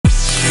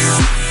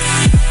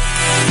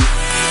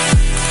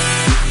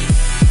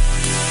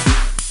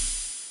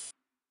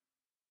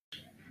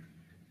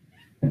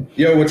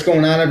Yo, what's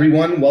going on,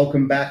 everyone?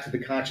 Welcome back to the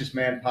Conscious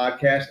Man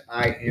podcast.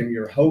 I am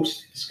your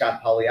host, Scott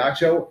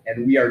Pagliaccio,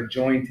 and we are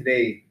joined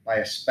today by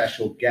a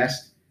special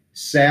guest,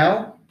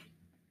 Sal,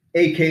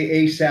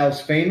 aka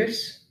Sal's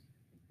Famous.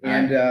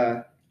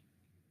 And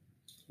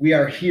we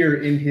are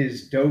here in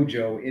his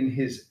dojo, in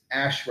his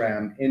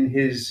ashram, in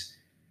his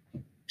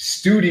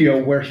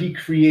studio where he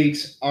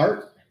creates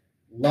art,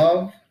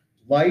 love,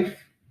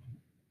 life,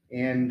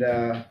 and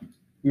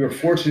we were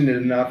fortunate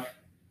enough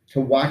to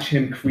watch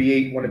him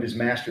create one of his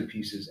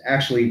masterpieces,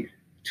 actually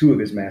two of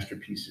his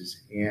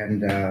masterpieces.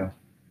 And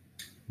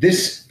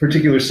this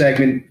particular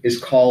segment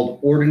is called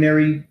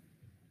Ordinary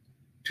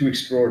to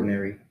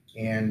Extraordinary.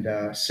 And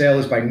Sal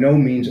is by no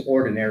means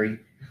ordinary.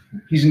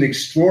 He's an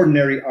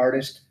extraordinary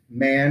artist,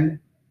 man,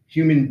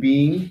 human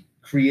being,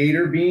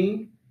 creator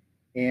being.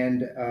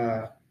 And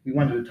we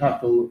wanted to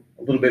talk a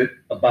little bit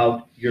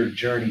about your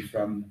journey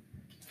from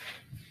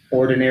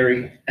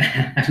ordinary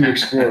to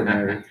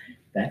extraordinary.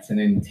 That's an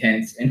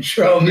intense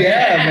intro, man.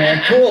 Yeah,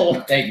 man. Cool.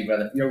 Thank you,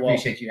 brother. You're welcome.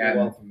 Appreciate you having me.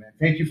 You're welcome, man.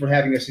 Thank you for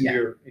having us into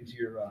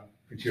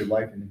your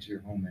life and into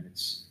your home, and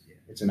it's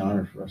an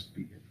honor for us to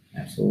be here.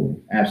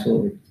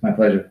 Absolutely. It's my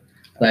pleasure.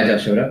 Glad y'all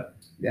showed up.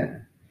 Yeah.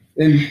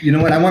 And you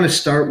know what? I want to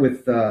start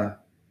with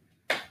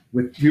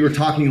we were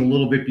talking a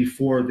little bit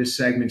before this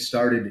segment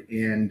started,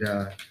 and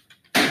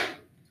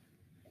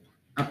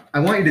I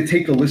want you to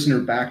take the listener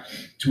back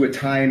to a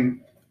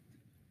time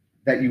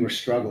that you were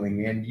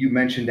struggling, and you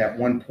mentioned at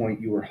one point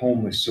you were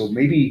homeless. So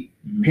maybe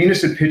paint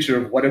us a picture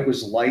of what it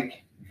was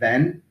like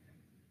then,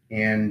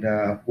 and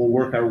we'll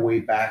work our way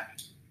back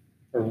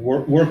or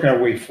work our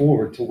way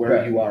forward to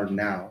where you are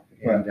now.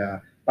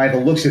 And by the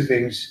looks of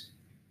things,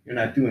 you're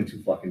not doing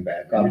too fucking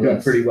bad. You're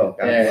doing pretty well.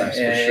 God bless,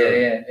 for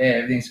sure. Yeah,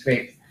 everything's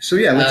great. So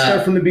let's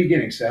start from the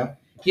beginning, Sal.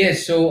 Yeah,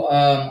 so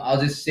I'll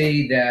just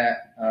say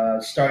that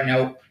starting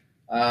out,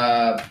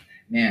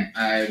 man,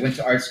 I went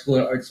to art school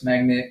at Arts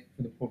Magnet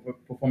for the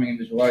Performing and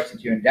Visual Arts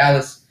here in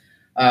Dallas.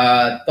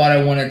 Thought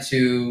I wanted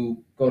to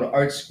go to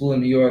art school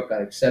in New York.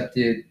 Got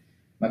accepted.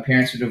 My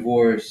parents were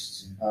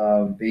divorced.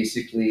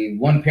 Basically,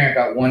 one parent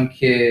got one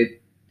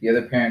kid. The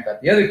other parent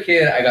got the other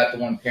kid. I got the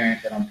one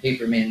parent that on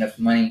paper made enough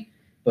money,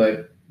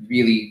 but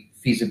really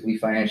feasibly,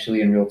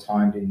 financially, in real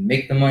time didn't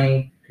make the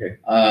money. Okay.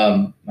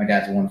 My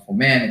dad's a wonderful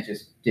man. It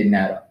just didn't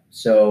add up.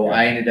 So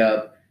I ended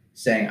up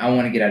saying, I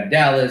want to get out of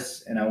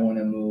Dallas and I want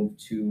to move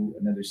to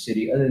another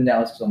city other than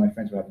Dallas because all my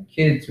friends were having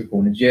kids, were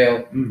going to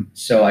jail.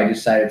 So I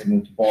decided to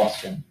move to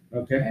Boston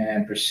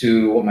and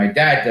pursue what my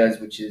dad does,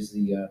 which is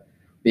the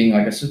being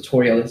like a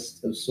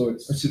sartorialist of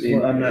sorts.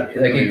 I'm not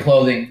like in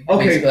clothing.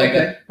 Okay. Like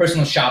a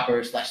personal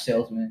shopper /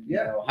 salesman.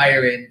 Yeah.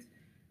 Higher end.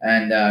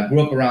 And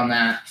grew up around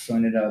that. So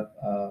ended up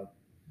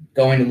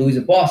going to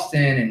Louisa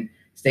Boston and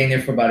staying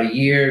there for about a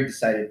year.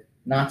 Decided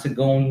not to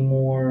go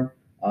anymore.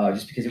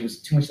 Just because it was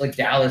too much like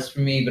Dallas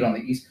for me, but on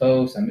the East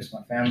Coast, I missed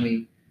my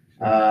family.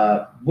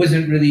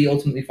 Wasn't really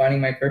ultimately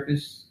finding my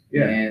purpose.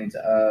 And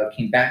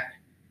came back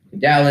to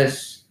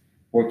Dallas,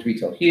 worked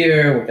retail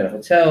here, worked at a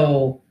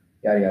hotel,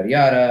 yada, yada,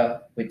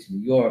 yada. Went to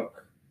New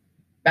York,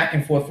 back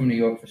and forth from New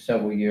York for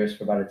several years,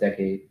 for about a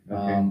decade.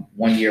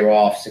 1 year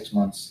off, 6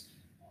 months,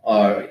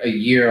 a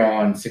year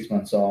on, 6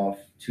 months off,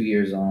 2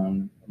 years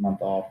on, a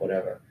month off,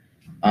 whatever.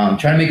 Trying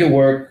to make it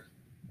work.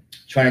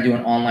 Trying to do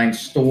an online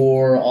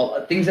store,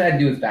 all things that had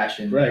to do with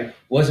fashion. Right.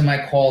 Wasn't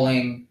my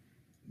calling.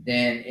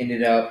 Then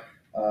ended up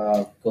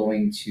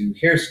going to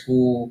hair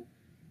school,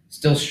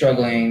 still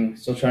struggling,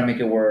 still trying to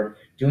make it work,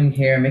 doing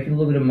hair, making a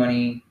little bit of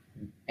money.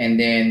 And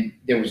then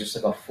there was just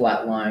like a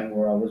flat line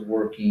where I was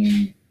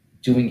working,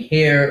 doing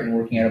hair and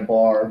working at a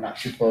bar, not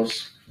too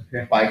close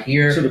by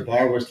here. So the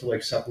bar was to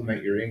like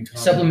supplement your income?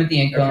 Supplement the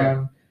income.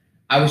 Okay.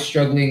 I was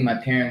struggling. My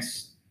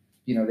parents,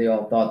 they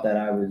all thought that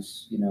I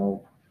was,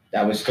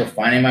 I was still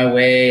finding my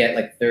way at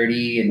like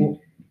 30 and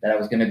that I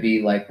was going to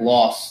be like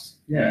lost.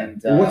 Yeah.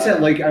 And, what's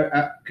that like?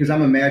 Because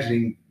I'm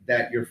imagining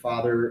that your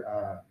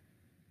father,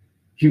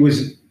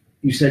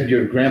 you said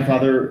your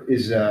grandfather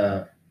is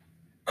a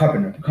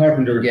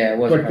carpenter. Yeah, it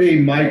was. But they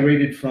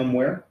migrated from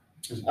where?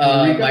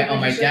 On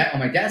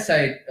my dad's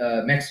side,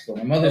 Mexico.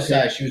 My mother's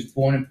side, she was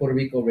born in Puerto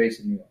Rico,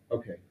 raised in New York.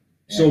 Okay.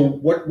 Yeah. So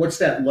what's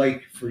that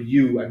like for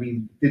you? I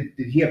mean, did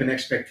he have an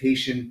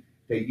expectation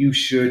that you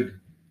should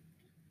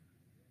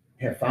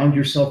have found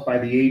yourself by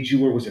the age you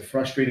were? Was it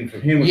frustrating for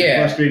him? Was it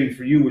frustrating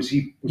for you? Was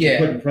he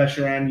putting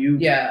pressure on you?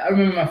 Yeah, I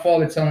remember my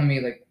father telling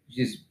me, like,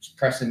 just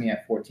pressing me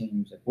at 14. He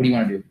was like, what do you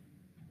want to do?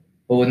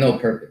 But with no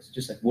purpose.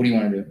 Just like, what do you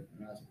want to do?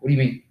 And I was like, what do you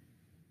mean?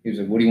 He was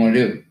like, what do you want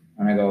to do?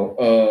 And I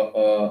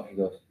go, He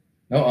goes,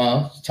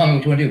 no, just tell me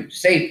what you want to do.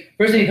 Say,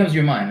 first thing that comes to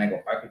your mind. And I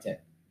go,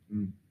 architect.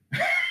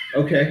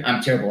 Okay.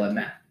 I'm terrible at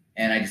math.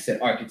 And I just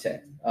said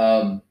architect.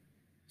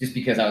 Just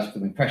because I was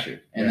feeling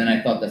pressured. And then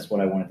I thought that's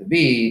what I wanted to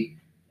be,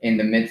 in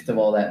the midst of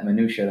all that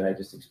minutia that I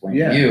just explained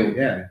to you.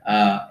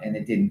 And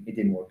it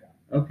didn't work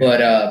out. Okay.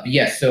 But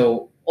yes,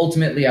 so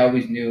ultimately I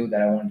always knew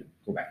that I wanted to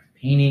go back to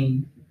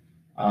painting.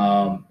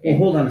 Well,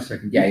 hold on a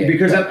second. Yeah.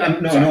 Because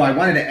I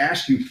wanted to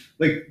ask you,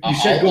 like you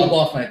said, I'll go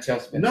off on a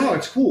tailspin. No,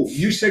 it's cool.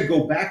 You said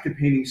go back to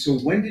painting. So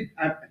when did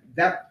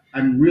that?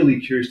 I'm really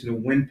curious to know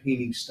when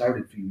painting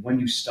started for you. When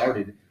you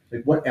started,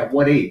 like at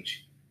what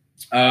age?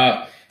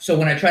 So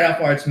when I tried out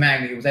for Arts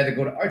Magnet, it was either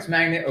go to Arts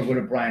Magnet or go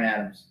to Bryan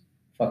Adams.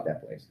 Fuck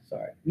that place.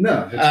 Sorry.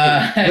 No,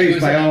 that's good.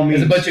 Please, by all means.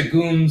 There's a bunch of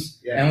goons.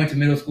 Yeah. And I went to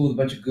middle school with a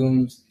bunch of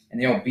goons, and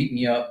they all beat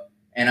me up.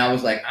 And I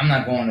was like, I'm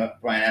not going to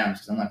Bryan Adams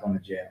because I'm not going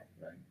to jail.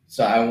 Right.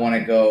 So I want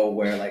to go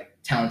where like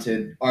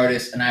talented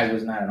artists, and I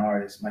was not an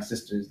artist. My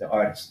sister is the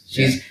artist.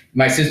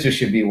 My sister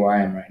should be where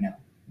I am right now.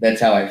 That's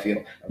how I feel.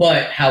 Okay.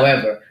 But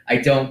however, I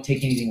don't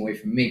take anything away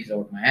from me because I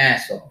work my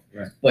ass off.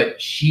 Right.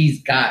 But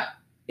she's got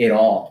it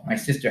all. My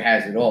sister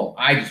has it all.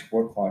 I just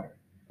work harder.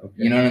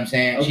 Okay. You know what I'm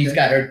saying? Okay. She's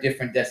got her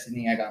different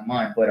destiny. I got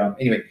mine. But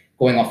anyway,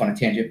 going off on a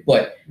tangent.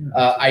 But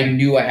I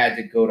knew I had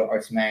to go to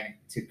Arts Magnet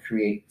to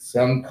create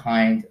some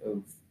kind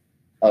of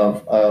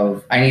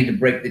I need to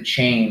break the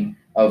chain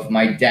of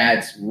my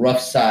dad's rough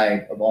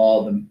side of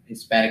all the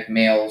Hispanic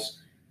males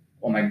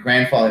on my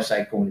grandfather's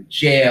side going to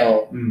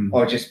jail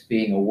or just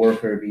being a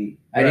worker.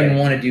 I didn't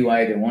want to do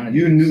either one of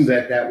these. You knew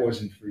that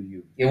wasn't for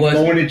you. It was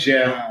going to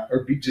jail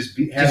or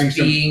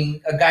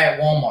being a guy at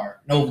Walmart.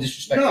 No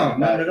disrespect. No,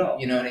 not at all.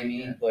 You know what I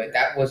mean? But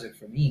that wasn't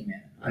for me,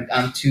 man.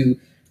 I'm too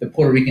the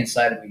Puerto Rican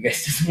side of me.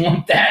 Guys doesn't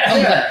want that.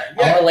 I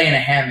want to lay in a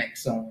hammock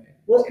somewhere.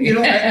 Well, you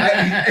know,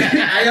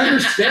 I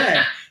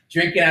understand.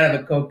 Drinking out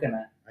of a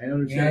coconut. I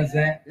understand. You know what I'm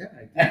saying? Yeah,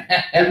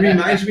 I do. It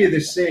reminds me of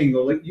this saying,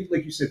 though, like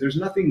you said, there's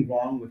nothing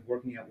wrong with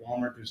working at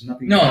Walmart. There's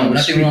nothing wrong with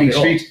nothing wrong at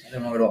all. Streets.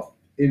 Nothing wrong at all.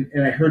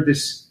 And I heard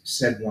this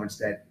said once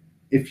that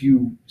if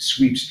you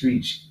sweep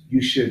streets,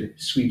 you should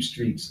sweep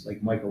streets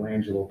like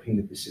Michelangelo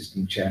painted the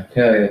Sistine Chapel.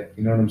 Hell yeah.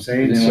 You know what I'm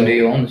saying? Then one day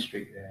you own the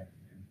street.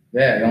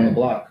 Yeah, you own the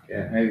block.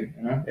 Yeah. Maybe,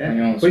 you know?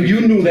 Yeah. But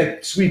you knew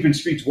that sweeping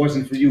streets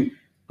wasn't for you.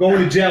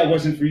 Going to jail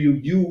wasn't for you.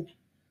 You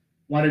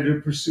wanted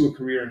to pursue a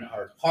career in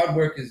art. Hard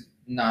work is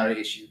not an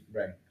issue.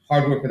 Right.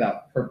 Hard work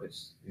without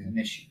purpose is an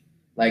issue.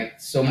 Like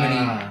so many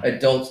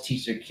adults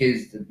teach their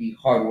kids to be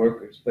hard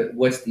workers, but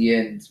what's the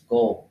end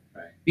goal?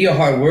 Right. Be a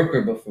hard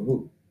worker, but for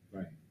who?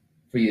 Right.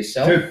 For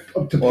yourself to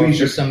or please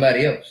for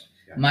somebody else?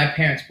 Yeah. My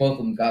parents, both of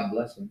them, God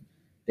bless them,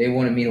 they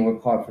wanted me to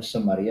work hard for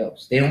somebody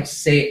else. They don't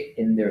say it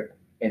in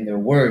their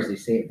words; they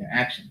say it in their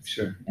actions.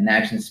 Sure. And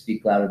actions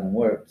speak louder than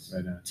words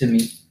to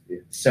me. Yeah.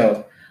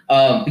 So,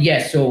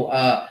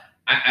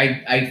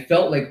 I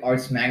felt like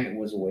Arts Magnet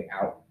was a way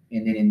out.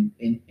 And then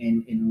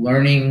in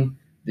learning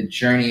the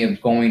journey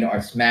of going to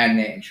Arts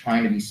Magnet and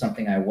trying to be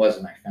something I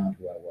wasn't, I found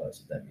who I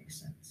was, if that makes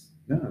sense.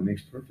 No, it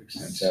makes perfect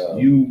sense. So,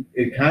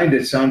 it kind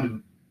of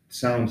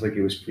sounds like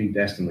it was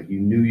predestined. Like you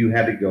knew you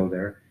had to go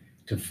there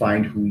to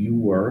find who you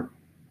were,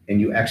 and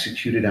you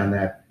executed on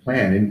that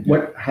plan. And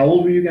how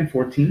old were you again?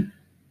 14?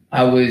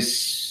 I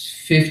was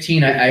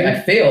 15. I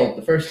failed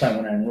the first time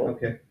when I enrolled.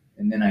 Okay.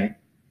 And then I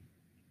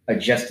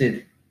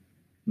adjusted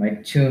my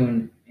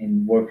tune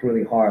and worked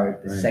really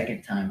hard the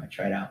second time I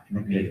tried out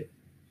and made it.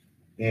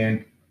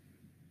 And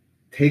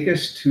take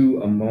us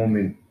to a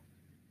moment,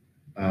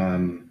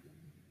 or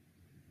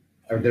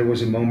there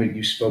was a moment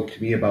you spoke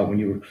to me about when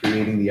you were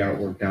creating the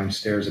artwork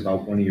downstairs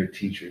about one of your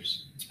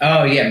teachers.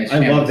 Oh yeah, Miss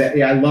Chambers. I love that.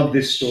 Yeah, I love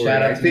this story.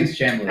 Shout out to Miss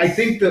Chambers. I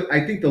think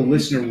the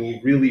listener will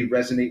really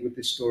resonate with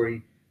this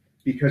story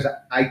because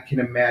I can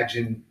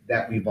imagine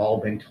that we've all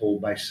been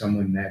told by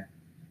someone that,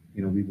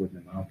 you know, we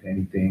wouldn't amount to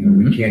anything, or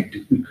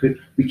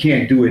we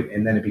can't do it,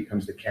 and then it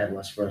becomes the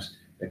catalyst for us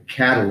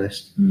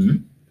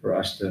for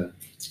us to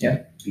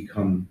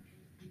become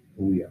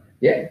who we are.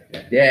 Yeah,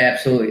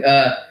 absolutely.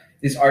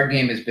 This art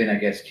game has been, I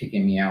guess,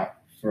 kicking me out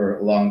for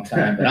a long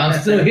time, but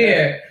I'm still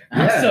here.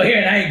 I'm still here,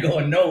 and I ain't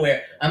going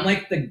nowhere. I'm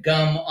like the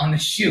gum on the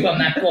shoe. I'm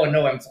not going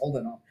nowhere. I'm just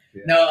holding on.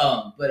 Yeah.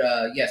 No,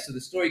 so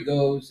the story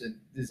goes, and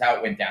this is how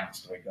it went down. The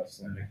story goes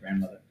to my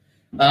grandmother.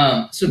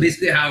 So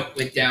basically how it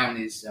went down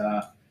is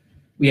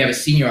we have a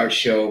senior art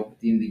show at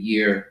the end of the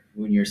year.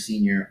 When you're a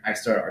senior, I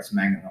started Arts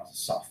Magnet when I was a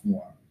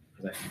sophomore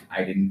because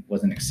I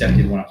wasn't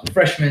accepted when I was a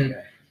freshman.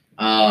 Okay.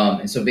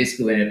 And so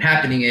basically what ended up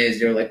happening is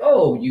they were like,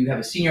 oh, you have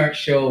a senior art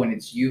show, and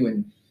it's you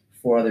and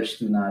 4 other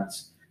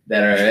students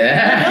that are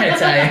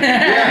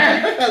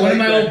Italian. One of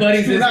my old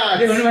buddies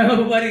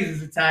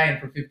is Italian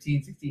for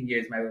 15, 16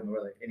 years. My little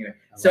brother. Anyway,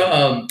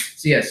 so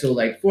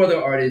like 4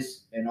 other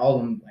artists, and all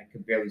of them like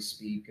could barely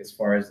speak as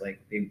far as like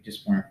they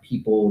just weren't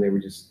people. They were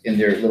just in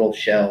their little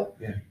shell.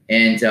 Yeah.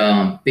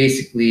 And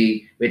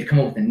basically we had to come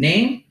up with a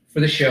name for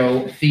the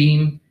show, a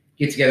theme,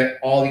 get together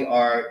all the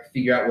art,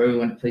 figure out where we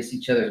want to place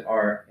each other's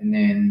art, and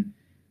then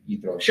you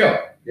throw a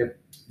show. Yep.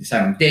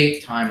 Decide on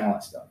date, time, all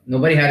that stuff.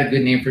 Nobody had a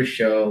good name for a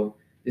show.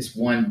 This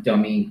one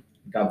dummy,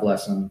 God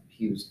bless him,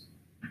 he was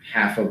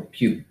half a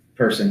cute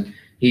person.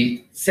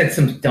 He said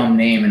some dumb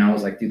name, and I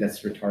was like, dude,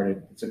 that's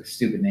retarded. It's a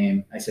stupid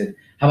name. I said,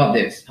 how about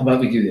this? How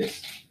about we do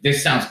this?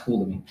 This sounds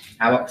cool to me.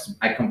 How about,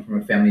 I come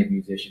from a family of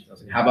musicians. I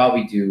was like, how about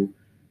we do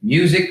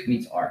music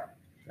meets art?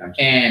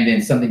 Gotcha. And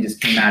then something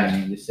just came out of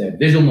me and just said,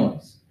 visual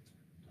noise.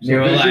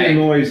 So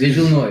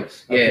visual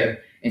noise. Yeah. Okay.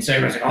 And so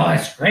everyone's like, oh,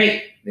 that's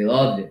great. They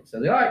loved it. So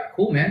they're like, all right,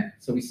 cool, man.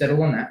 So we settled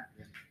on that.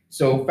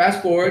 So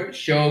fast forward,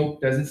 show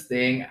does its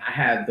thing. I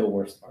have the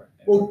worst art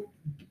ever. Well,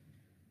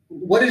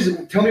 what is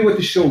it? Tell me what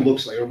the show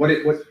looks like, or what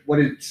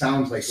it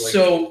sounds like.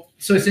 So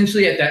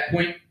essentially at that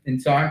point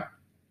in time,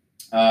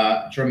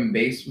 drum and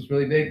bass was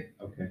really big.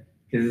 Okay.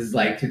 Because it's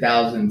like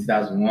 2000,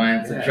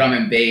 2001. So Yeah. drum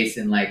and bass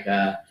and like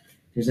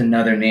there's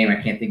another name,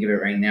 I can't think of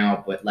it right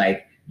now, but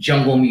like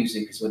jungle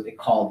music is what they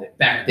called it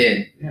back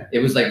then. Yeah. It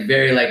was like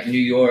very like New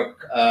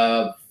York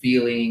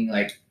feeling,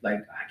 like I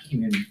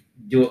can't even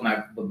do it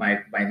with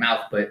my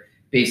mouth, but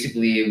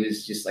basically it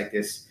was just like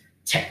this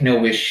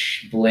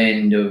techno-ish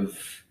blend of,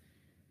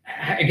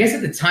 I guess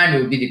at the time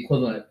it would be the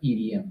equivalent of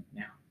EDM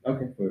now.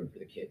 Okay. For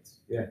the kids.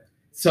 Yeah.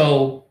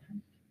 So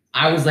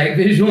I was like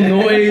visual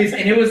noise,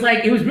 and it was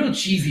real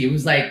cheesy. It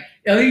was like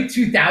early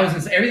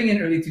 2000s, everything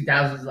in early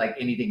 2000s, like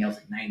anything else,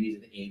 like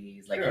 90s and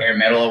 80s, like hair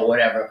metal or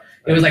whatever.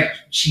 Right. It was like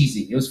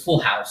cheesy. It was Full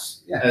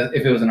House,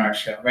 if it was an art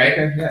show, right?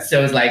 Okay, yeah. So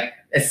it was like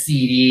a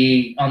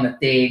CD on the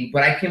thing,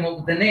 but I came up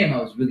with the name. I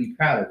was really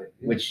proud of it,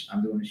 which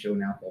I'm doing a show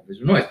now called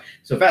Visual Noise.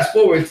 So fast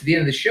forward to the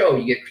end of the show,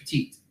 you get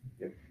critiqued.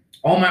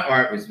 All my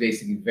art was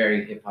basically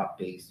very hip hop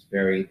based,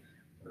 very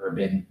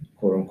urban,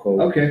 quote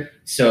unquote. Okay.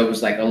 So it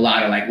was like a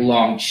lot of like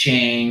long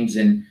chains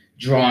and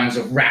drawings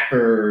of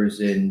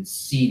rappers and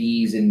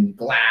CDs and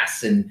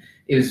glass, and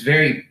it was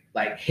very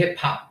like hip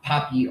hop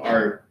poppy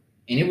art,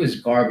 and it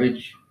was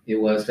garbage. It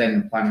was. I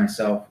didn't apply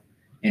myself,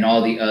 and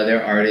all the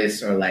other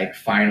artists are like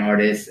fine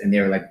artists, and they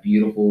were like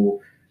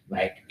beautiful,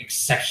 like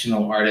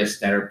exceptional artists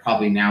that are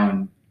probably now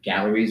in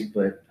galleries,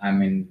 but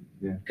I'm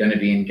gonna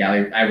be in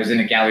gallery. I was in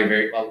a gallery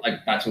very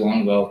like not too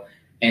long ago.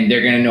 And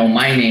they're gonna know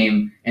my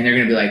name, and they're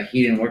gonna be like,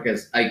 he didn't work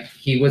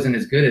he wasn't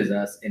as good as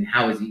us, and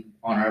how is he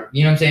on our?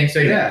 You know what I'm saying? So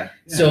yeah.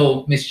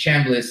 So Miss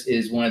Chambliss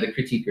is one of the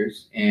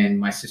critiquers, and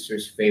my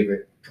sister's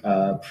favorite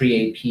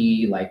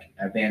pre-AP, like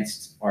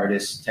advanced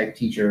artist type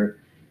teacher.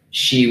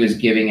 She was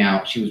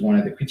one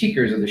of the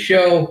critiquers of the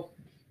show,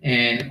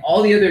 and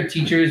all the other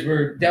teachers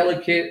were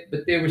delicate,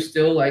 but they were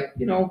still like,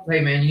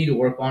 hey man, you need to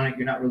work on it.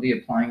 You're not really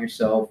applying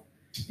yourself.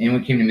 And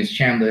when it came to Miss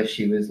Chambliss,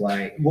 she was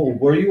like, well,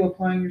 were you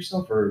applying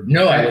yourself or?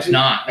 No, I was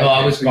not. No,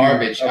 I was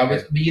garbage.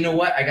 Okay. But you know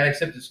what? I got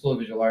accepted to School of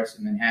Visual Arts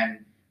in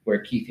Manhattan, where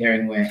Keith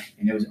Haring went,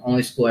 and it was the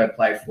only school I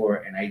applied for,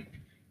 and I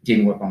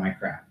didn't work on my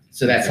craft.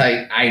 So that's how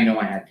I know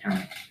I had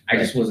talent. I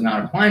just was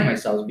not applying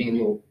myself. I was being a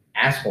little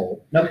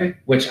asshole. Okay.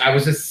 Which I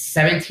was a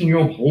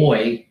 17-year-old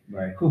boy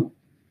who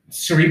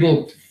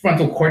cerebral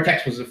frontal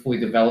cortex wasn't fully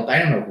developed. I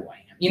don't know who I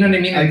am. You know what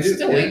I mean?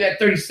 Even at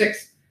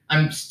 36.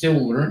 I'm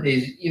still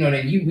learning.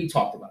 We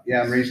talked about this.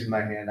 Yeah, I'm raising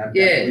my hand. I'm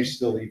definitely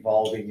still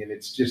evolving, and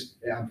it's just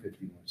I'm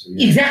 51, so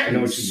exactly. I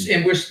know what you mean.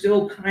 And we're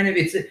still kind of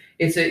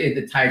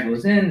the tide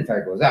goes in, the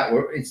tide goes out.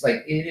 It's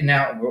like in and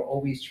out. And we're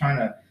always trying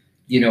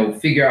to,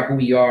 figure out who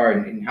we are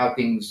and how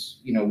things,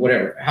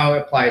 whatever, how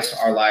it applies to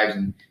our lives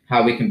and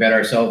how we can better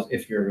ourselves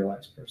if you're a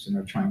realized person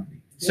or trying to be.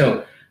 Yeah.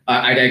 So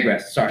I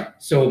digress. Sorry.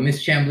 So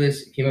Miss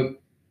Chambliss came up.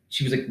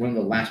 She was like one of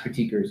the last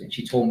critiquers, and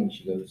she told me,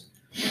 she goes,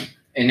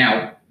 and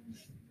now.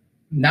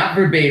 Not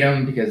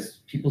verbatim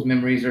because people's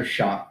memories are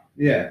shot.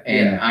 Yeah.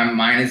 And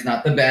mine is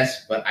not the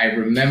best, but I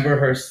remember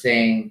her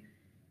saying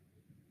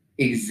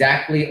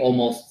exactly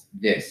almost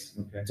this.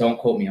 Okay. Don't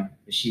quote me on it.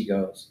 But she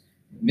goes,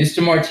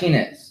 Mr.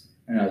 Martinez.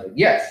 And I was like,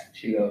 yes.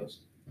 She goes,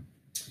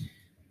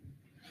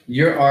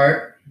 your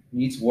art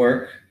needs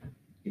work.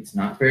 It's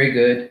not very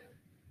good.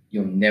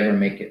 You'll never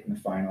make it in the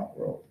fine art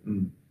world.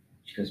 Mm.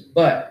 She goes,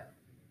 but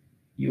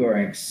you are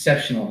an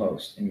exceptional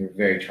host and you're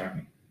very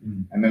charming.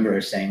 I remember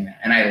her saying that,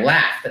 and I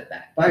laughed at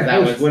that. By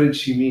host, what did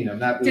she mean? I'm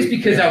not really just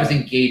because I was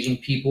engaging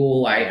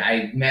people.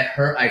 I met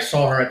her. I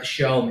saw her at the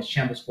show. Miss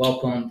Chambliss,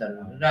 welcome.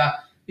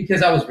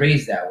 Because I was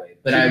raised that way.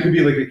 But so you could be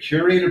like a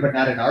curator, but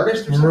not an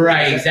artist. Or something?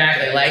 Right,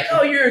 exactly. Like,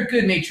 oh, you're a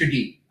good maitre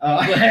d'.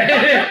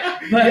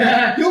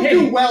 You'll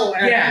do well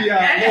at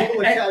the local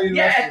Italian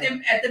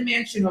restaurant. At the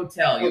Mansion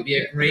Hotel, you'll be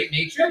a great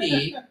maitre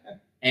d'.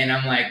 And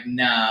I'm like,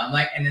 nah. I'm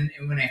like, and then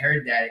when I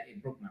heard that,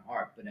 it broke my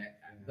heart.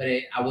 But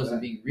I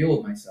wasn't being real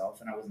with myself,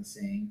 and I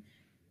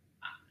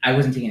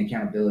wasn't taking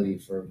accountability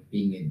for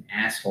being an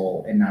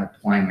asshole and not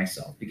applying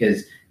myself.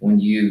 Because when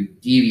you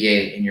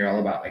deviate and you're all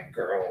about like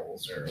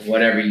girls or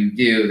whatever you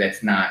do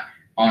that's not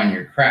on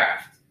your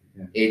craft,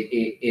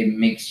 it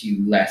makes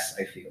you less,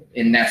 I feel.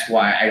 And that's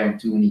why I don't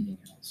do anything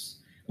else.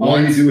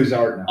 All you do is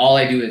art now. All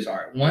I do is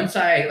art. Once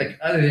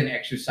other than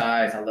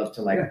exercise, I love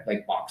to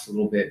like box a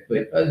little bit.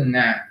 But other than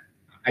that,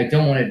 I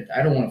don't want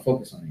to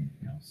focus on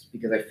anything else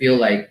because I feel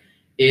like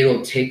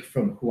it'll take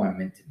from who I'm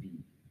meant to be.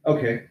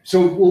 Okay. So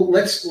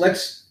let's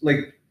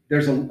like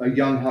there's a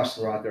young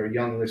hustler out there, a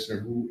young listener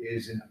who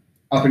is an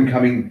up and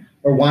coming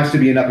or wants to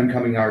be an up and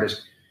coming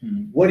artist.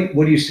 Mm-hmm.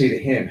 What do you say to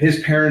him?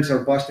 His parents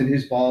are busting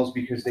his balls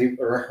because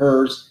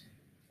hers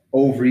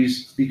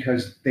ovaries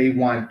because they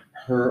want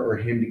her or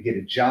him to get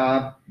a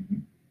job.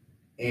 Mm-hmm.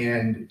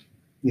 And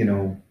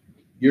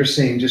you're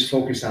saying just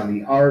focus on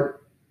the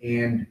art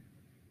and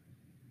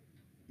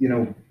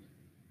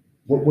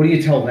what do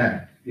you tell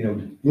them?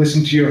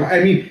 Listen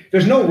to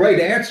there's no right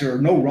answer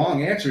or no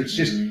wrong answer. It's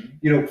just,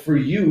 for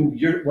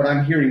you, what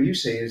I'm hearing you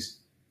say is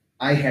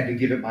I had to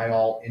give it my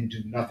all and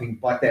do nothing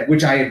but that,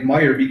 which I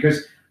admire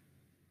because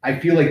I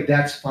feel like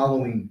that's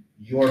following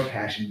your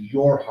passion,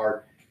 your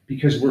heart,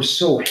 because we're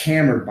so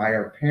hammered by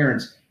our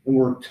parents and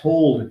we're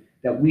told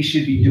that we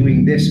should be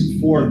doing this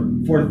for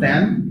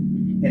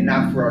them and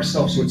not for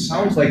ourselves. So it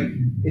sounds like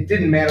it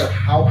didn't matter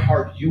how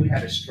hard you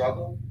had to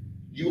struggle,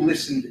 you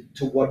listened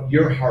to what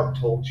your heart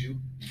told you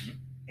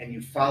and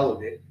you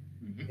followed it,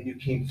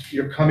 and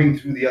you're coming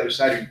through the other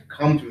side, or you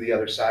come through the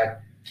other side.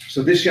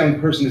 So this young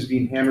person is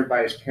being hammered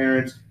by his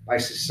parents, by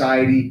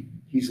society.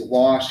 He's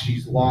lost,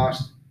 she's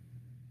lost.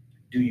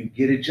 Do you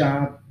get a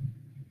job,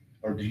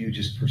 or do you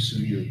just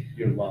pursue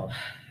your love?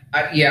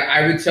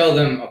 I would tell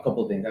them a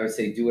couple of things. I would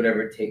say do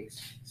whatever it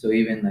takes. So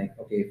even like,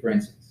 okay, for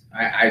instance,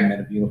 I met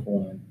a beautiful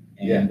woman,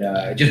 and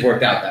it just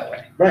worked out that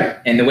way. Right.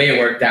 And the way it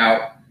worked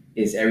out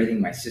is everything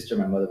my sister,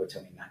 my mother would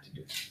tell me not to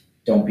do.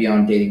 Don't be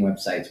on dating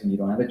websites when you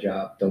don't have a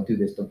job. Don't do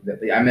this, don't do that.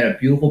 But I met a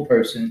beautiful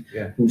person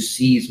who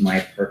sees my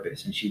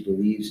purpose and she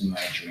believes in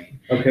my dream.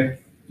 Okay.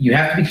 You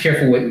have to be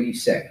careful what you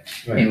say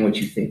and what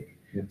you think.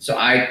 Yeah. So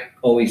I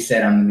always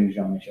said I'm the new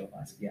Jean-Michel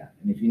Basquiat.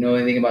 And if you know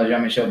anything about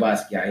Jean-Michel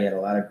Basquiat, he had a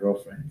lot of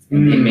girlfriends.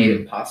 And they made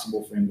it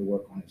possible for him to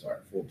work on his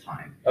art full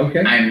time. Okay.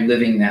 I'm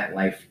living that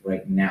life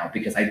right now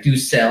because I do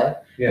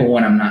sell, but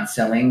when I'm not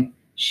selling,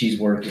 she's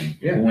working.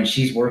 Yeah. But when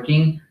she's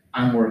working,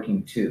 I'm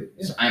working too.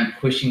 Yeah. So I'm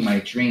pushing my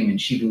dream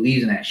and she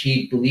believes in that.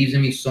 She believes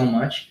in me so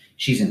much,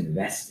 she's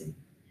investing.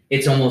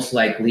 It's almost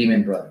like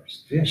Lehman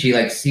Brothers. Yeah. She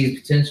like sees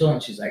potential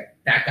and she's like,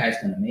 that guy's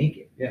gonna make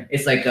it. Yeah.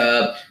 It's like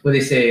what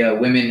they say,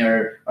 women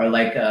are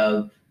like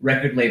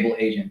record label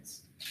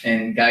agents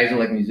and guys are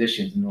like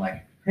musicians and they're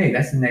like, hey,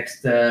 that's the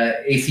next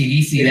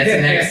AC/DC, that's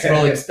the next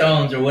Rolling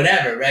Stones or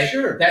whatever, right?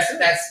 Sure.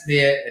 That's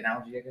the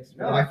analogy, I guess.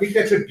 No, I think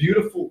that's a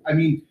beautiful, I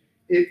mean,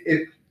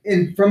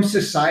 and from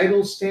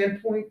societal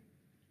standpoint,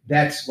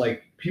 that's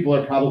like, people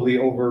are probably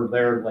over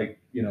there like,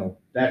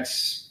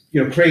 that's,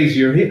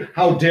 crazy, or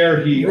how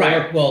dare he,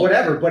 right? Or well,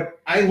 whatever.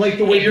 But I like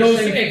the way you're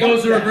saying it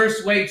goes the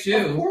reverse way too.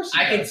 Of course,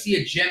 I can see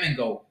a gem and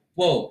go,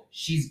 whoa,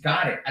 she's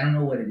got it. I don't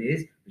know what it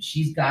is, but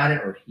she's got it,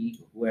 or he,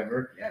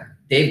 whoever. Yeah,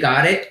 they've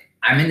got it.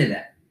 I'm into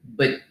that.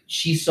 But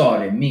she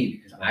saw it in me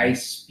because I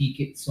speak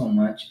it so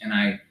much, and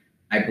I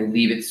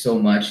believe it so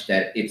much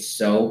that it's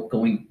so.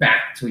 Going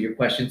back to your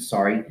question,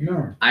 sorry.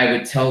 No. I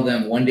would tell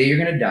them one day you're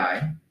gonna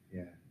die.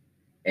 Yeah.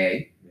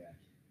 A. Yeah.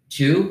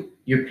 2.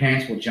 Your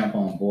parents will jump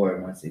on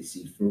board once they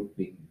see fruit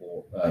being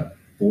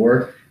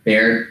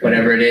bared,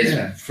 whatever it is.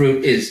 Yeah.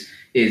 Fruit is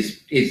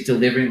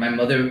delivering. My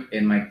mother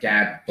and my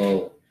dad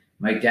both.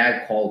 My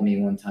dad called me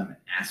one time an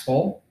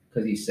asshole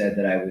because he said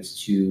that I was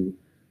too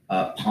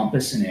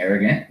pompous and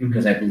arrogant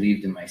because I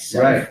believed in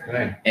myself.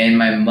 Right. And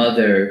my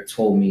mother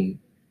told me,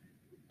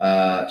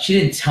 she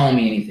didn't tell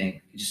me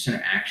anything, just in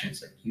her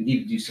actions, like, you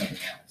need to do something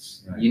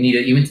else. Right. You need to,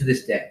 even to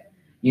this day,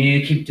 you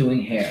need to keep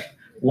doing hair.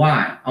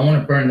 Why? I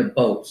want to burn the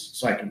boats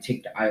so I can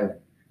take the island,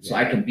 so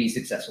I can be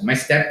successful. My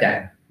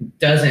stepdad, who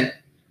doesn't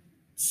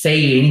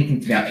say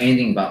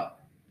anything about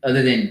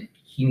other than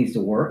he needs to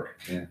work.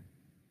 Yeah.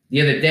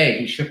 The other day,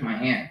 he shook my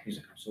hand. He's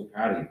like, I'm so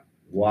proud of you.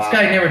 Wow. This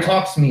guy never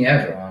talks to me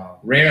ever. Wow.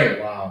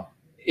 Rarely. Wow.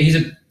 He's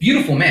a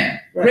beautiful man.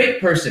 Right.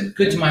 Great person.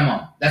 Good to my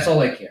mom. That's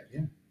all I care.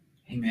 Yeah.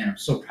 Hey, man, I'm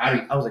so proud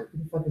of you. I was like, who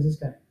the fuck is this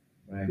guy?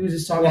 Right. Who is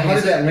this talking? Well, how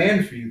did that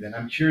land for you then?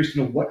 I'm curious to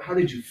know how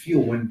did you feel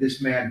when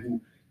this man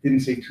who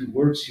didn't say 2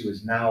 words to you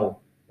is now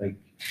like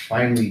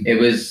finally? It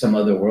was some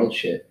other world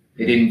shit.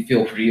 It didn't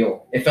feel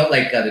real. It felt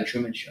like the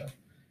Truman Show.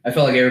 I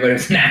felt like everybody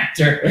was an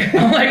actor.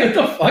 I'm like, what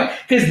the fuck?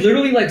 Because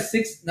literally like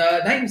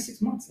not even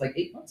 6 months, like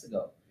 8 months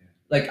ago,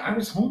 like I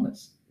was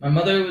homeless. My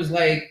mother was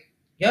like,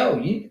 yo,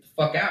 you need to get the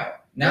fuck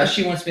out. Now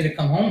she wants me to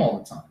come home all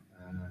the time.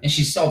 And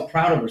she's so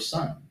proud of her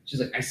son. She's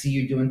like, I see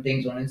you doing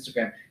things on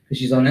Instagram, because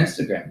she's on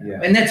Instagram.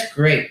 Yeah. And that's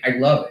great. I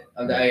love it.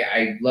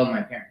 I love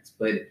my parents.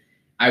 But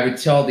I would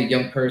tell the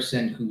young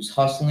person who's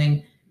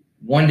hustling,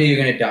 one day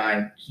you're going to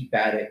die, keep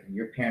at it, and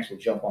your parents will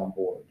jump on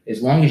board.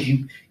 As long as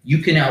you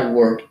can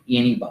outwork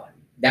anybody.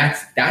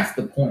 That's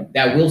the point.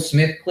 That Will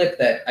Smith clip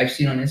that I've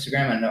seen on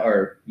Instagram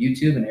or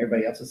YouTube and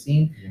everybody else has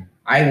seen,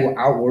 I will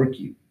outwork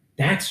you.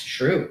 That's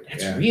true.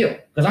 That's real.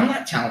 Because I'm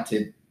not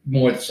talented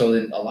more so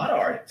than a lot of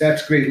artists.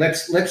 That's great.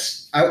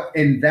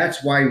 And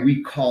that's why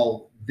we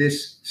call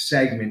this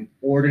segment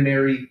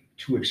Ordinary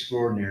to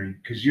Extraordinary,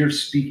 because you're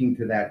speaking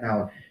to that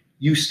now.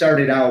 You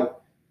started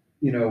out,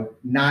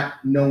 not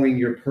knowing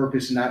your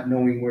purpose, not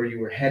knowing where you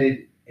were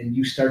headed, and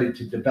you started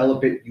to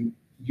develop it.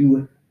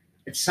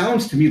 It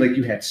sounds to me like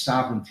you had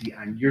sovereignty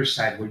on your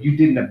side, where you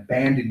didn't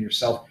abandon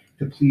yourself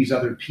to please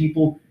other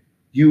people.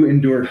 You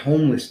endured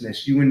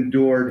homelessness. You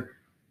endured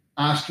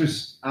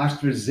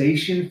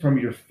ostracization from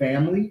your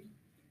family.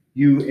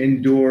 You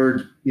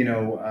endured,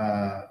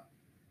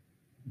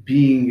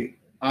 being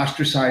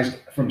ostracized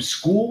from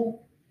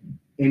school,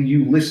 and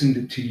you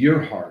listened to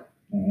your heart,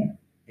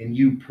 and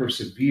you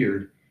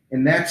persevered,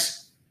 and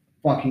that's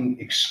fucking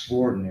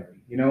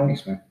extraordinary.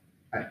 Thanks, man.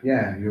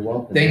 Yeah, you're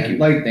welcome. Thank you.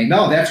 Thank you.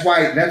 That's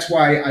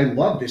why I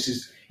love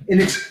this.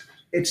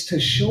 It's to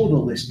show the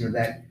listener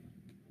that,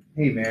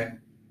 hey,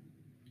 man,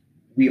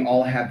 we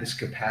all have this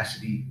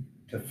capacity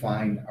to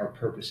find our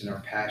purpose and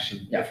our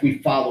passion if we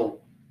follow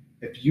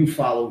if you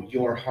follow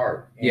your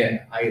heart. And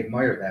Yeah. I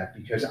admire that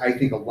because I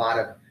think a lot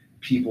of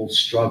people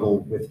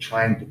struggle with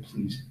trying to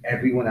please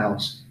everyone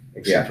else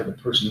except for the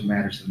person who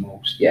matters the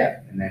most. Yeah.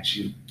 And that's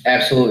you.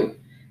 Absolutely.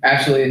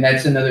 Absolutely. And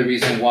that's another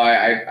reason why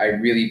I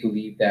really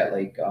believe that,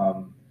 like,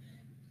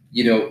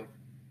 you know,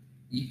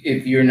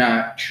 if you're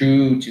not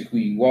true to who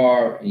you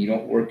are and you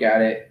don't work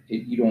at it,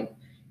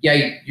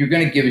 you're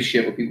going to give a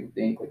shit what people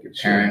think, like your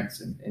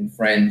parents and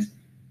friends.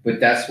 But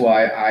that's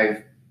why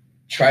I've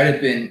tried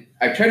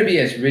to be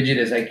as rigid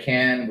as I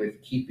can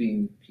with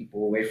keeping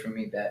people away from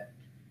me that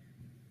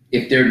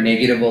if they're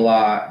negative a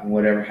lot and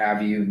whatever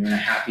have you, and they're not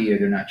happy or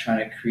they're not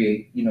trying to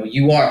create,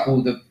 you are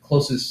who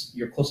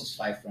your closest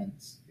 5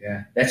 friends.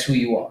 Yeah. That's who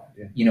you are.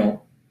 Yeah.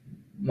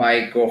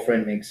 My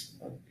girlfriend makes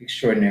an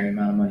extraordinary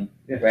amount of money,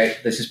 right?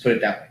 Let's just put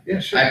it that way.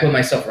 Yeah, sure. I put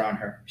myself around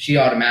her. She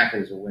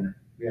automatically is a winner.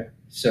 Yeah.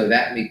 So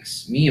that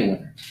makes me a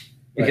winner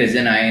because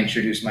then I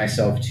introduce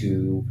myself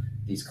to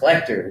these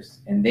collectors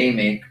and they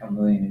make $1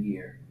 million a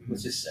year,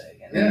 let's just say.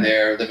 And then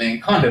they're living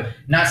in condo.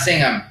 Not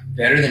saying I'm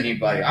better than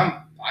anybody.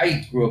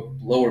 I grew up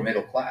lower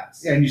middle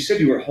class. Yeah, and you said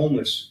you were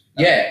homeless.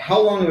 Yeah. How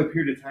long of a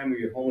period of time were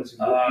you homeless?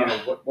 And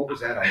what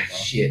was that all about?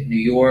 Shit, New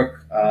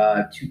York,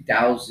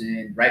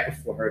 2000, right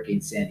before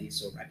Hurricane Sandy,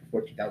 so right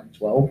before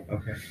 2012.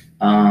 Okay.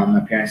 My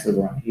parents live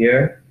around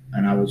here,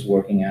 and I was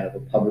working out of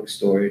a public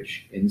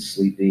storage and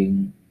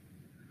sleeping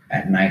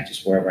at night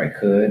just wherever I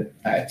could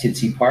at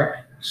Titsy Park,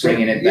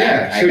 bringing it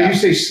back. Yeah, so you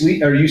say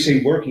sleep, or you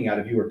say working out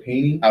of, you were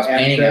painting? I was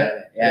painting out of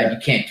it. Yeah, you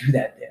can't do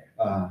that there.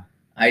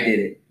 I did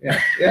it. Yeah.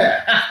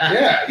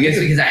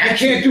 Because I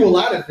can't do a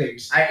lot of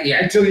things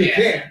until you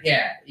can.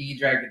 Yeah, you can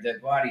drag a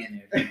dead body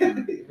in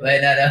there.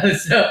 But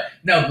so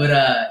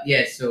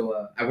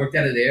I worked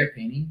out of there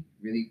painting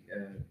really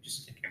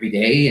just every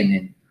day and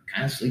then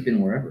kind of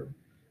sleeping wherever.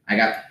 I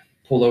got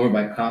pulled over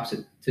by cops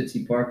at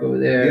Tootsie Park over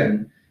there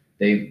and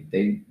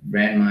they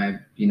ran my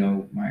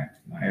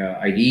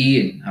ID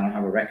and I don't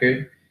have a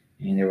record.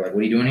 And they were like, "What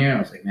are you doing here?" And I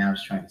was like, "Man, I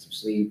was trying to get some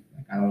sleep.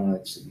 Like, I don't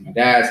want to sleep with my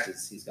dad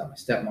because he's got my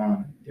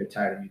stepmom. They're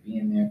tired of me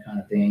being there, kind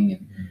of thing.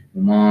 And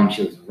my mom,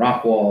 she lives in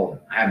Rockwall.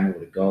 And I have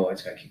nowhere to go. I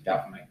just got kicked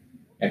out from my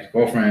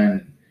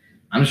ex-girlfriend.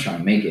 I'm just trying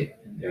to make it."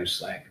 And they're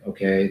just like,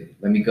 "Okay,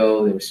 let me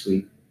go." They were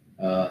sweet.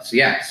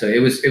 So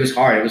it was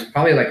hard. It was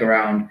probably like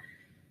around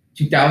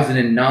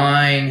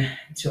 2009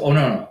 to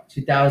around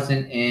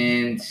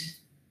 2010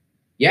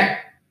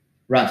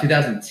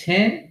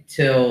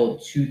 till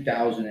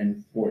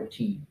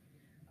 2014.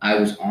 I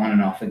was on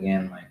and off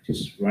again, like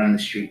just running the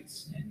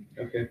streets and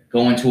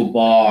going to a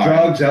bar.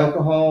 Drugs,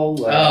 alcohol?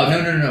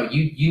 No.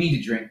 You need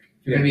to drink.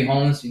 If you're going to be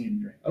homeless, you need to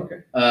drink.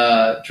 Okay.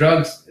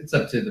 Drugs, it's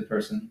up to the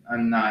person.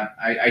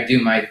 I do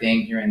my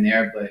thing here and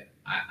there, but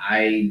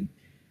I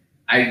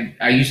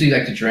usually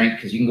like to drink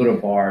because you can go to a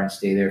bar and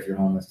stay there if you're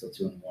homeless till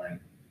 2 a.m.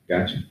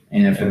 Gotcha.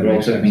 And if a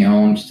girl took me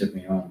home, she took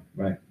me home.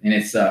 Right. And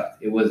it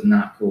sucked. It was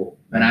not cool.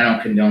 And I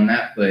don't condone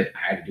that, but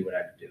I had to do what I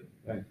had to do.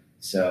 Right.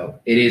 So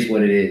it is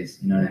what it is.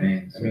 You know what I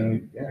mean? So,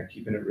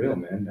 keeping it real,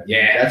 man.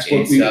 That's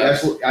what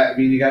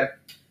you got.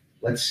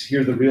 Let's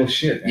hear the real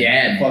shit.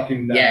 Man.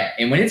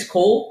 And when it's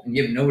cold and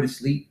you have nowhere to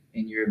sleep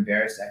and you're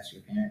embarrassed to ask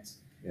your parents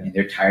and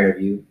they're tired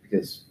of you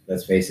because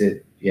let's face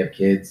it, if you have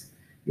kids,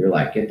 you're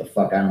like, get the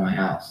fuck out of my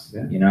house,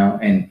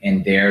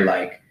 and they're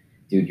like,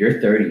 dude, you're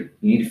 30, you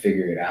need to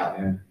figure it out.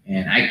 And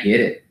I get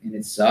it, and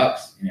it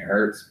sucks and it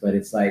hurts, but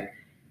it's like,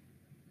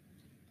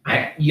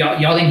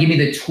 y'all didn't give me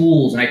the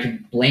tools and I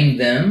can blame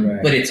them,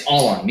 but it's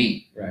all on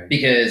me. Right.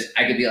 Because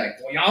I could be like,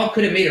 well, y'all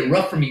could have made it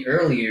rough for me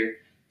earlier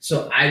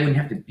so I wouldn't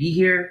have to be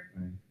here.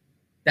 Right.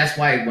 That's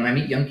why when I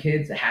meet young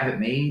kids that have it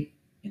made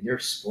and they're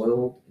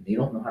spoiled and they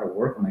don't know how to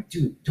work, I'm like,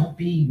 dude, don't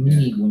be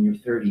me when you're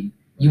 30.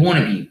 You want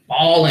to be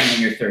balling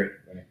when you're 30.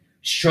 Right.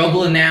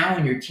 Struggling now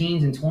in your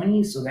teens and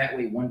 20s so that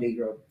way one day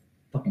you're a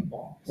fucking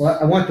boss. Well,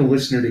 I want the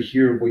listener to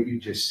hear what you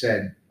just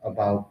said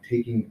about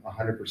taking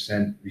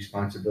 100%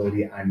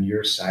 responsibility on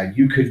your side.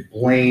 You could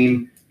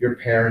blame your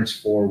parents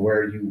for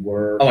where you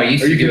were. Oh, I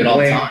used to do it all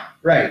the time.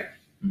 Right.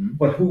 Mm-hmm.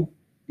 But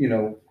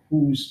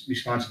whose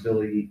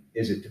responsibility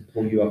is it to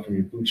pull you up from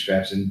your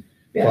bootstraps and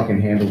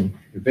fucking handle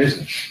your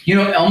business?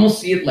 I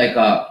almost see it like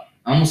a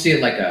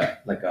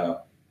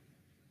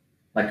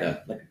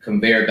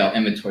conveyor belt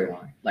inventory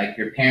line. Like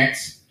your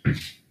parents,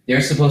 they're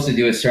supposed to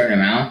do a certain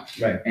amount.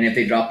 Right. And if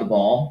they drop the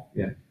ball,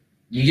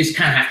 you just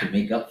kind of have to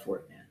make up for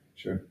it, man.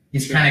 Sure. You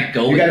just kind of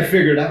go. You got to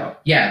figure it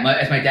out. Yeah.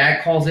 As my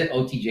dad calls it,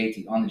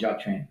 OTJT, on the job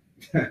training.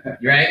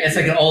 Right? It's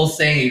like an old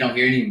saying that you don't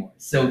hear anymore.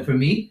 So for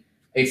me,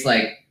 it's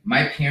like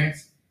my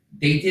parents,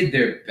 they did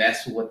their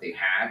best with what they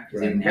had because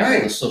they didn't have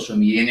all the social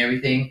media and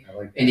everything.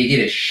 And they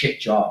did a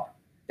shit job.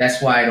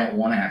 That's why I don't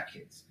want to have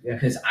kids.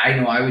 Because I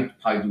know I would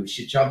probably do a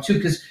shit job too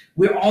because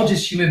we're all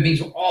just human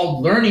beings. We're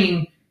all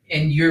learning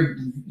and you're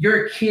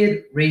a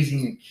kid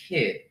raising a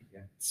kid.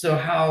 So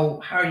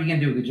how are you going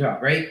to do a good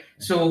job, right?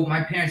 So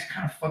my parents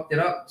kind of fucked it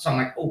up. So I'm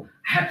like, oh,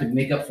 I have to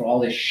make up for all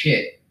this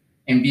shit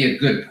and be a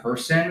good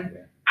person.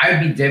 I would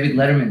be David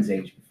Letterman's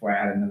age before I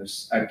had a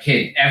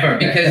kid ever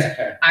because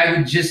I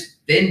would just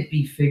then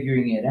be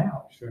figuring it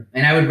out. Sure.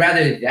 And I would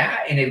rather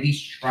that and at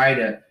least try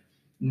to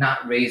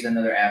not raise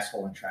another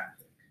asshole in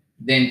traffic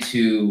than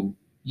to,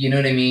 you know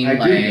what I mean? I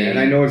like, do, man.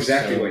 I know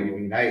exactly so- what you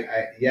mean.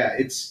 Yeah,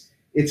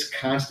 it's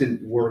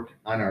constant work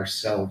on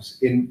ourselves.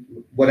 In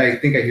what I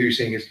think I hear you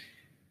saying is,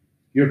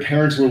 your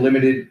parents were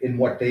limited in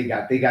what they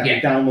got. They got Yeah.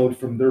 the download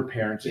from their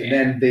parents, and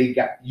Yeah. then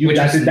Which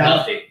got is the download.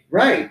 nothing.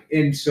 Right.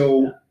 And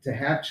so to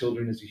have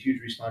children is a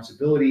huge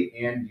responsibility,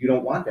 and you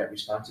don't want that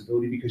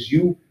responsibility because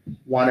you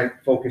want to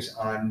focus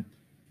on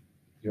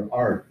your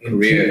art and,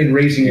 Career. and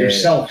raising Yeah.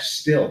 yourself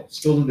still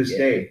to this Yeah.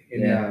 day.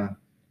 And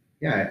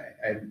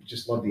I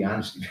just love the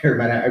honesty there,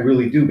 man. I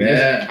really do, because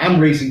Yeah. I'm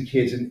raising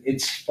kids and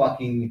it's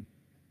fucking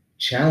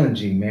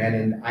challenging, man.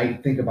 And I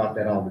think about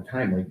that all the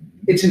time. Like,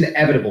 it's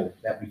inevitable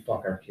that we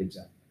fuck our kids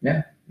up.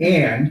 Yeah.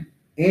 And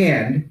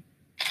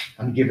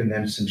I'm giving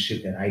them some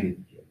shit that I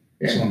didn't give.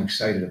 Yeah. So I'm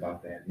excited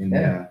about that. And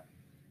Yeah.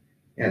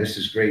 this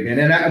is great, man.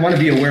 And I want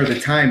to be aware of the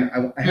time.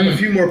 I have a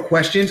few more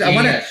questions. I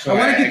want to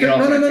get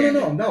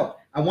to, no.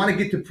 I want to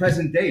get to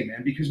present day,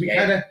 man, because we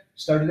kind of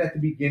started at the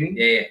beginning.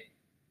 Yeah.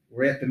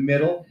 We're at the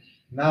middle.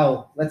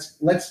 Now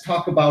let's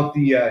talk about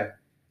the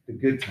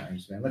good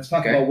times, man. Let's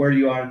talk about where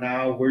you are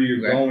now, where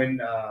you're going.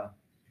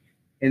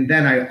 And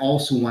then I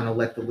also want to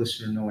let the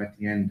listener know at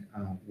the end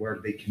where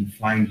they can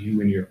find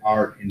you and your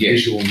art and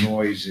visual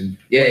noise and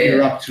what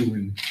you're up to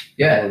and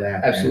all of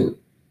that. Absolutely.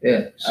 Man.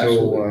 Yeah. So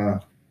absolutely.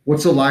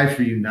 What's alive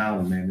for you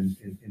now, man,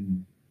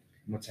 and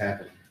what's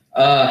happening?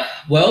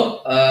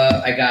 Well,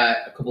 I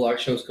got a couple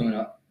art shows coming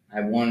up. I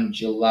have one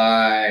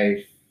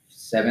July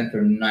 7th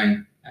or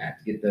 9th. I have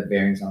to get the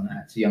bearings on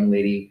that. It's a young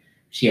lady.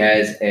 She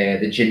has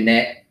the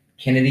Jeanette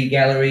Kennedy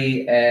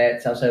Gallery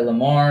at Southside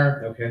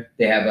Lamar. Okay.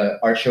 They have an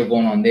art show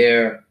going on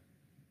there.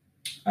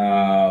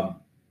 I'm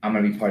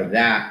going to be part of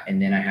that.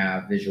 And then I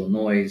have Visual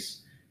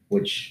Noise,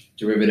 which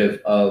derivative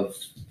of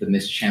the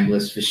Miss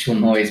Chambliss Visual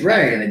Noise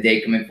back in the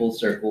day, coming full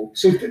circle.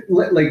 So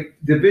like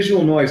the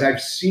Visual Noise,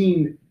 I've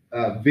seen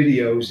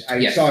videos.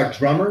 I saw a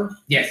drummer.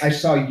 Yes. I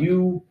saw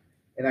you,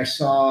 and I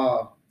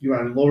saw you were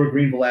on Lower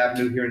Greenville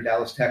Avenue here in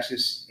Dallas,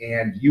 Texas,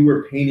 and you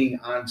were painting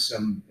on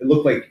some, it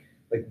looked like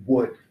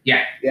wood.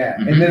 Yeah. Yeah.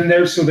 Mm-hmm. And then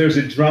there's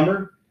a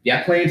drummer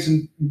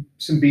playing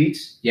some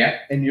beats. Yeah.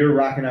 And you're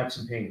rocking out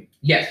some painting.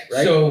 Yes.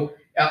 Right? So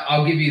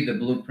I'll give you the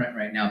blueprint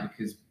right now,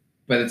 because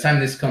by the time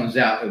this comes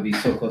out, it'll be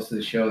so close to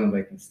the show,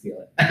 nobody can steal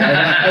it.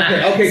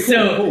 Okay,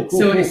 cool.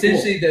 So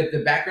essentially,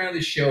 the background of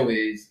the show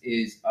is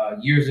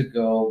years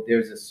ago,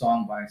 there's a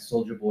song by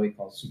Soulja Boy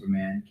called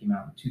Superman. It came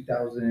out in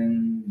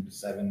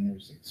 2007 or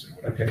 6 or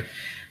whatever. Okay.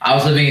 I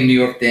was living in New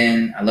York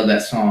then. I love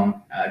that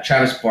song.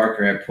 Travis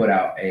Barker had put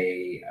out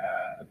a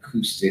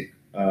acoustic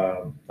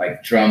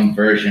like drum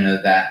version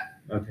of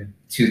that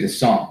to the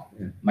song.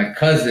 Yeah. My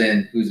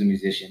cousin, who's a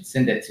musician,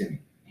 sent that to me.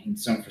 And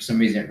for some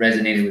reason, it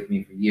resonated with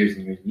me for years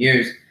and years and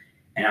years.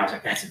 And I was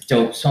like, that's a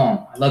dope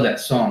song. I love that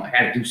song. I got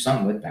to do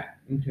something with that.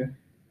 Okay.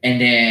 And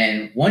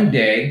then one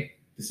day,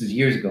 this is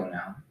years ago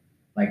now,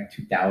 like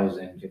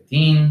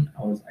 2015,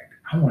 I was like,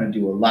 I want to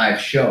do a live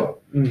show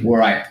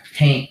where I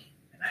paint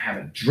and I have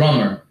a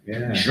drummer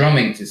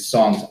drumming to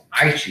songs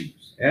I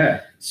choose.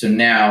 Yeah. So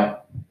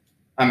now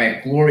I'm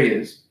at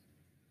Gloria's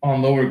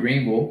on Lower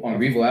Greenville, on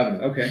Greenville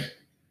Avenue. Okay.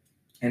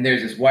 And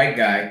there's this white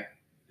guy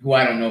who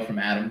I don't know from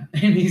Adam,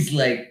 and he's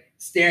like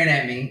staring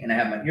at me, and I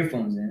have my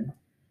earphones in,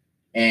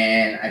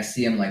 and I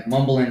see him like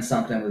mumbling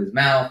something with his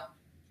mouth,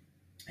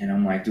 and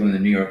I'm like doing the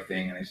New York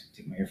thing, and I just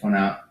take my earphone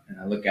out, and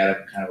I look at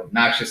him kind of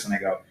obnoxious, and I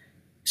go,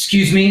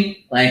 "Excuse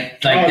me,"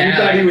 like that. You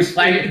thought he was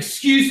like,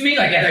 "Excuse me,"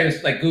 like I thought he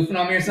was like goofing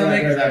on me or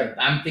something. Right.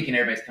 I'm thinking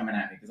everybody's coming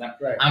at me because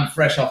I'm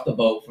fresh off the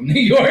boat from New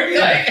York.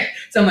 Like,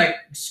 so I'm like,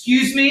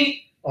 "Excuse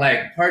me,"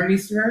 like, "Pardon me,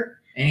 sir,"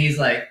 and he's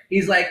like,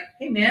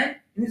 "Hey man,"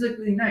 and he's like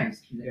really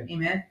nice. He's like, "Hey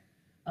man.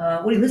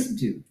 What do you listen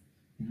to?"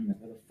 And I'm like,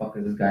 what the fuck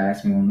is this guy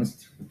asking me what I'm listening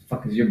to? What the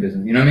fuck is your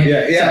business? You know what I mean?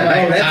 Yeah. So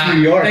I'm like, that's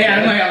New York.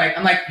 Yeah,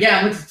 I'm like,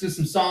 I'm listening to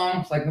some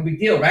songs, like no big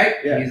deal, right?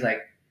 Yeah. And he's like,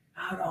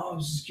 oh no, I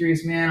was just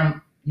curious,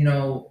 man.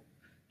 Oh,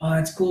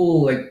 that's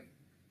cool.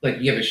 Like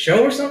you have a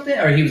show or something?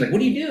 Or he was like, what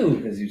do you do?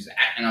 Because he was,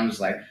 and I'm just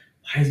like,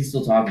 why is he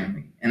still talking to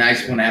me? And I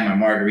just want to have my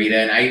margarita,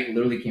 and I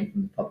literally came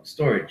from the public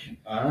storage.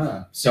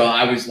 So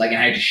I was like, and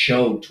I had to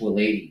show to a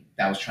lady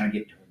that was trying to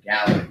get to her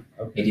gallery.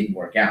 It didn't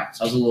work out.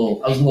 So I was a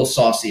little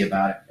saucy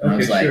about it. And I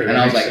was like,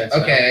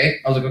 okay.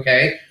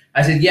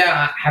 I said,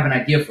 yeah, I have an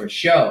idea for a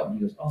show. And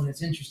he goes, oh,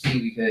 that's interesting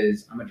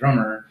because I'm a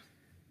drummer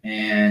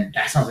and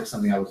that sounds like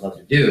something I would love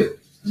to do.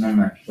 And I'm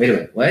like, wait a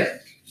minute,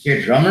 what? You're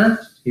a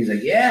drummer? He's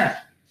like, yeah.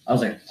 I was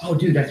like, oh,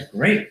 dude, that's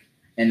great.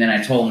 And then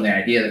I told him the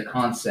idea, the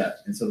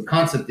concept. And so the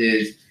concept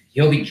is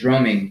he'll be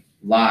drumming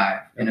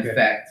live in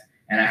effect,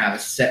 and I have a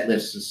set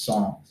list of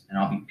songs, and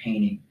I'll be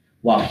painting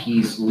while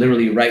he's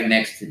literally right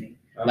next to me.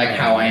 Like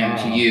how I am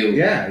to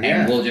you.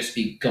 And we'll just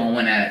be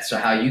going at it. So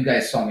how you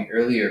guys saw me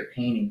earlier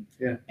painting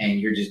and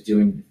you're just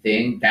doing the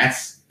thing,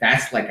 that's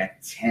like a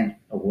tenth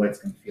of what it's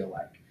going to feel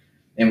like.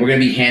 And we're going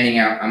to be handing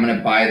out, I'm going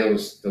to buy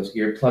those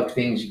earplug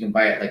things. You can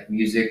buy it like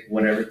music,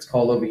 whatever it's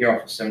called over here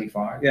off of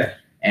 75. Yeah.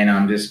 And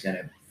I'm just going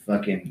to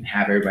fucking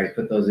have everybody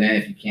put those in.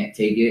 If you can't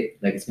take it,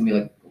 like it's going to be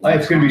like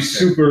It's going to be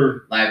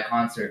super. Live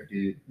concert,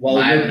 dude. While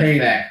Live you're in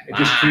painting, effect.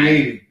 just Live.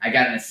 creating. I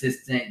got an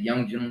assistant,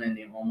 young gentleman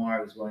named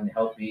Omar, who's willing to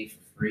help me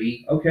for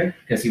free Okay.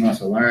 because he wants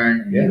to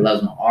learn and Yeah. he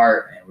loves my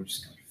art, and we're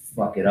just gonna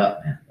fuck it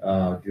up, man.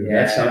 Oh, dude.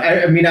 Yeah. That sounds,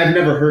 I mean, I've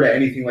never heard of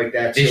anything like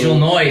that. Visual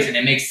noise, and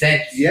it makes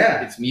sense.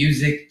 Yeah. It's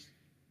music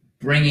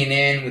bringing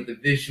in with the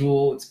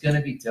visual. It's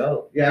gonna be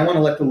dope. Yeah, I want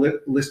to let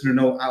the listener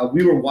know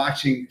we were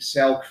watching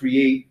Sal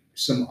create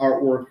some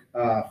artwork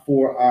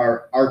for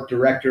our art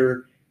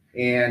director,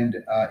 and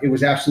it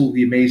was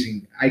absolutely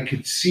amazing. I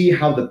could see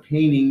how the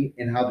painting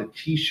and how the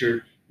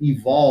T-shirt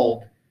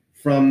evolved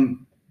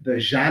from the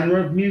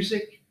genre of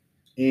music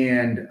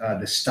and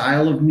the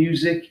style of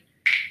music,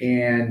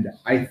 and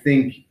I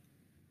think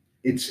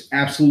it's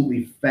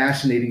absolutely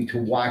fascinating to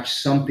watch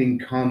something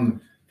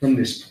come from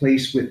this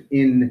place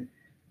within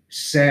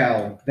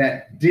Sal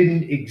that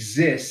didn't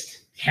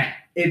exist. Yeah.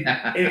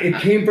 It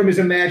came from his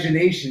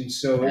imagination,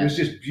 so it was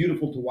just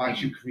beautiful to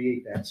watch you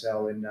create that,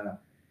 Sal. And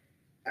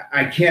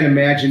I can't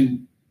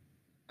imagine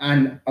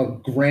on a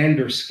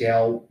grander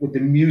scale with the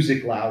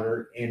music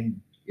louder and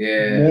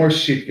more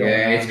shit going on.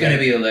 Yeah, it's gonna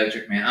be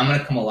electric, man. I'm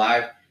gonna come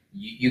alive.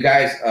 You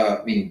guys,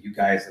 meaning you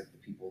guys, like the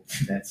people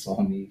that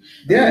saw me.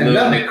 Yeah, Little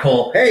no.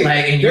 Nicole. Hey,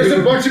 like, and there's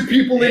you- a bunch of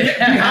people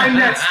behind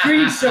that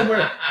screen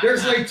somewhere.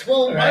 There's like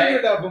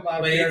 1,200 of them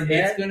out But there, man.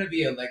 it's gonna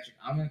be electric.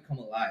 I'm gonna come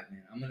alive,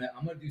 man. I'm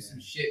gonna do some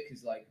shit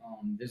because like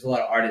there's a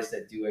lot of artists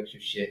that do extra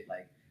shit.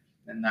 Like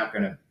I'm not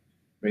gonna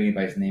bring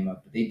anybody's name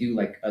up, but they do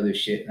like other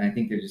shit, and I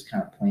think they're just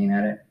kind of playing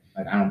at it.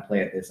 Like I don't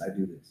play at this, I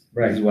do this.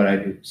 Right. This is what I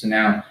do. So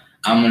now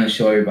I'm gonna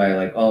show everybody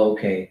like, oh,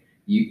 okay,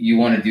 you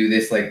want to do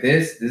this like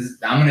this.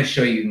 I'm gonna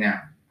show you now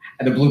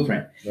the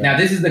blueprint. Right. Now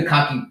this is the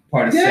cocky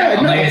part of Yeah, Sal.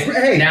 I'm no,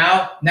 like, hey.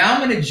 now I'm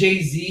gonna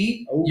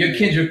Jay-Z. Ooh. You're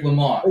Kendrick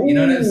Lamar. You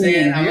know what I'm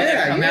saying? I'm Yeah,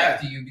 gonna come yeah.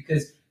 after you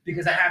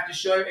because I have to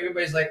show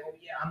everybody's like, oh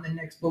yeah, I'm the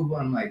next blah blah.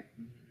 I'm like,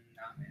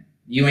 nah, man,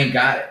 you ain't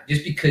got it.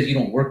 Just because you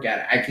don't work at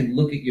it, I can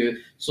look at your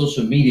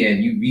social media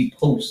and you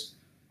repost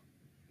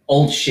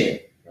old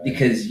shit. Right.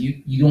 Because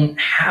you don't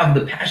have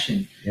the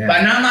passion. Yeah. But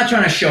I'm not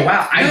trying to show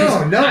out. I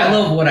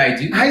love what I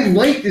do. I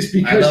like this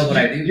because I love what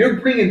I do. You're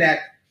bringing that,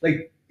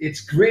 like,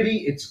 it's gritty,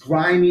 it's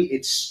grimy,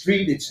 it's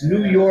street, it's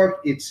New York,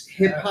 it's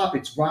hip hop,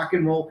 it's rock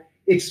and roll,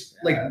 it's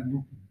like,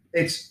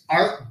 it's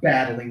art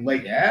battling.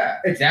 Like, Yeah,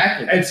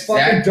 exactly. it's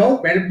fucking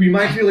dope, man. It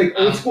reminds me of like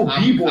old school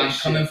b-boy I'm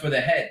shit. coming for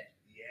the head.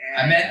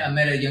 Yeah. I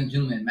met a young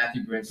gentleman,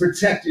 Matthew Brinson.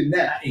 Protect your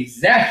neck.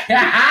 Exactly,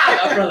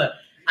 my brother.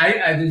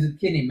 There's a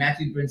kid named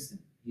Matthew Brinson.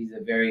 He's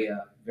a very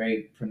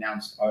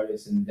pronounced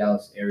artist in the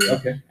Dallas area.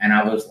 Okay. And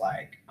I was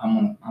like,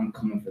 I'm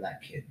coming for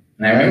that kid.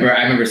 And I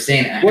remember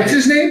saying, What's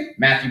his name?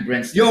 Matthew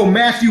Brinson. Yo,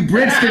 Matthew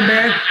Brinston,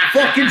 man.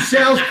 Fucking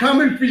Sal's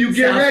coming for you.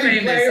 Get Sal's ready,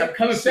 famous. player. I'm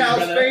coming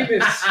Sal's for you, brother.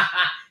 famous.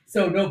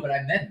 So no, but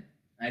I met him.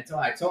 I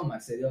told him, I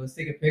said, yo, let's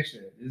take a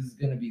picture. This is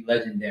gonna be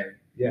legendary.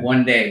 Yeah.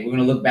 One day we're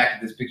gonna look back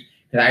at this picture.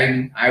 Cause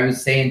I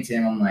was saying to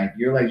him, I'm like,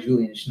 you're like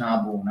Julian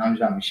Schnabel and I'm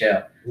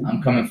Jean-Michel.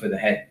 I'm coming for the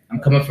head. I'm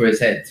coming for his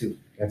head too.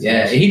 That's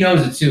Yeah, awesome. he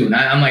knows it too. And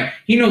I'm like,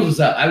 he knows what's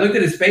up. I looked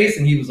at his face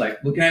and he was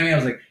like looking at me. I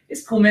was like,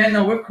 it's cool, man.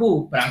 No, we're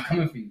cool, but I'm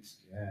coming for you.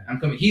 Yeah. I'm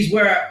coming. He's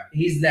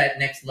that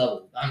next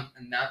level.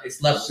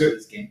 It's levels So- to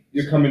this game.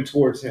 You're coming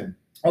towards him.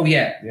 Oh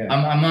yeah. Yeah.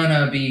 I'm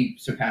gonna be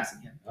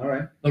surpassing him. All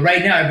right. But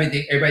right now,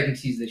 everybody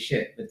thinks he's the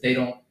shit, but they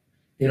don't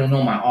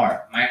know my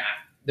art.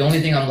 The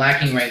only thing I'm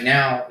lacking right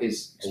now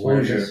is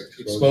Awareness,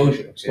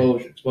 exposure.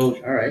 All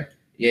right.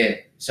 Yeah.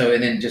 So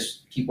and then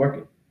just keep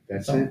working.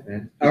 That's it,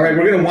 man. All right,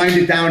 we're gonna wind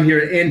it down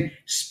here. And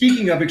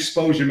speaking of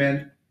exposure,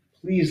 man,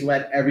 please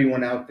let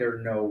everyone out there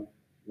know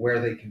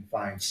where they can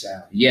find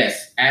Sal.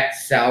 Yes, at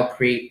Sal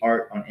Create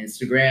Art on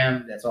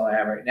Instagram. That's all I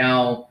have right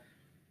now.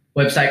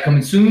 Website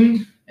coming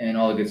soon, and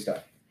all the good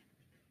stuff.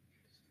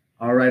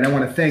 All right, I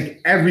want to thank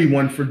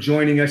everyone for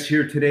joining us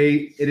here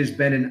today. It has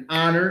been an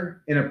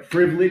honor and a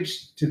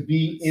privilege to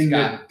be in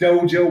Scott. the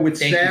dojo with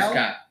Thank Sal. you,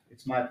 Scott.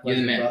 It's my You're the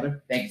pleasure, man.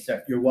 brother. Thank you,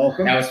 sir. You're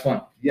welcome. That was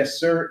fun. Yes,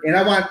 sir. And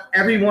I want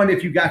everyone,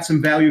 if you got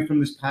some value from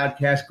this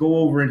podcast, go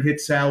over and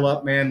hit Sal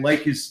up, man. Like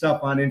his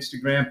stuff on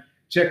Instagram.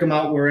 Check him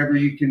out wherever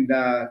you can,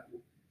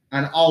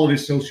 on all of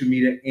his social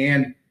media.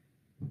 And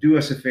do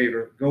us a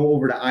favor. Go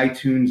over to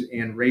iTunes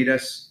and rate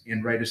us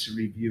and write us a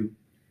review.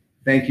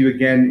 Thank you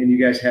again. And you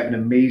guys have an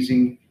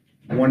amazing,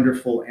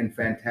 wonderful, and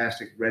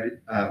fantastic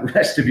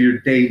rest of your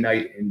day,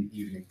 night, and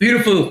evening.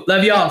 Beautiful.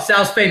 Love y'all.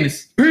 Sal's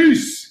famous.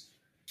 Peace.